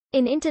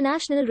In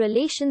international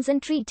relations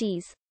and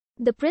treaties,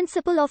 the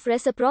principle of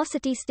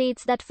reciprocity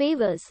states that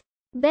favors,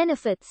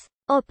 benefits,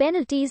 or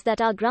penalties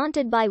that are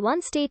granted by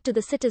one state to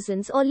the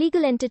citizens or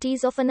legal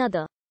entities of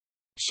another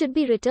should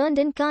be returned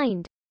in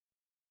kind.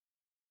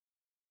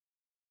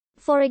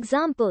 For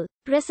example,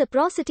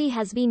 reciprocity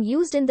has been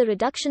used in the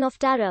reduction of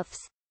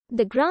tariffs,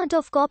 the grant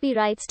of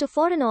copyrights to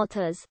foreign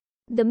authors,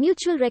 the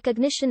mutual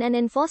recognition and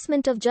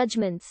enforcement of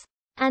judgments,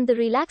 and the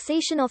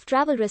relaxation of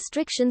travel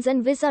restrictions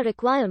and visa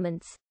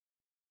requirements.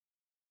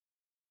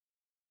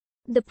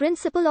 The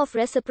principle of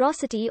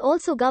reciprocity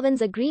also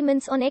governs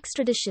agreements on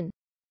extradition.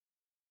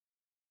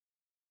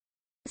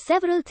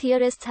 Several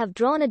theorists have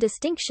drawn a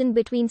distinction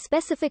between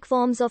specific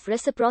forms of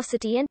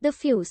reciprocity and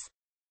diffuse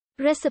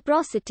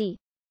reciprocity.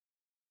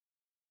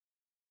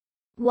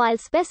 While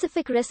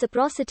specific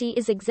reciprocity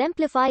is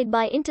exemplified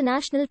by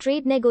international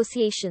trade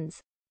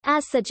negotiations,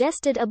 as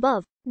suggested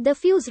above,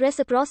 diffuse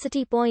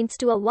reciprocity points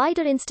to a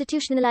wider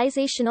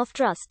institutionalization of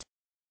trust.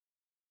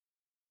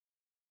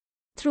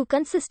 Through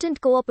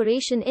consistent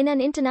cooperation in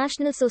an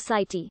international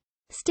society,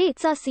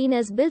 states are seen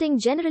as building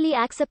generally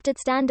accepted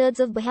standards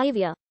of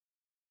behavior.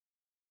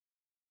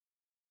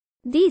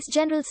 These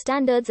general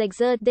standards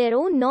exert their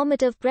own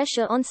normative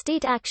pressure on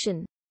state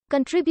action,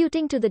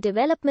 contributing to the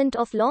development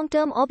of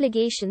long-term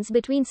obligations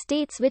between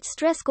states which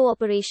stress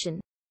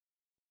cooperation.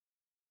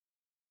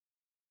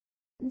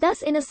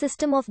 Thus, in a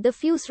system of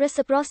diffuse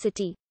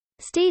reciprocity,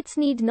 states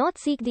need not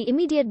seek the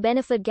immediate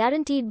benefit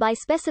guaranteed by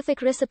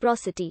specific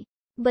reciprocity,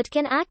 but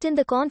can act in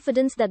the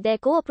confidence that their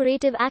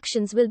cooperative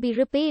actions will be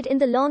repaid in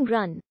the long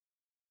run.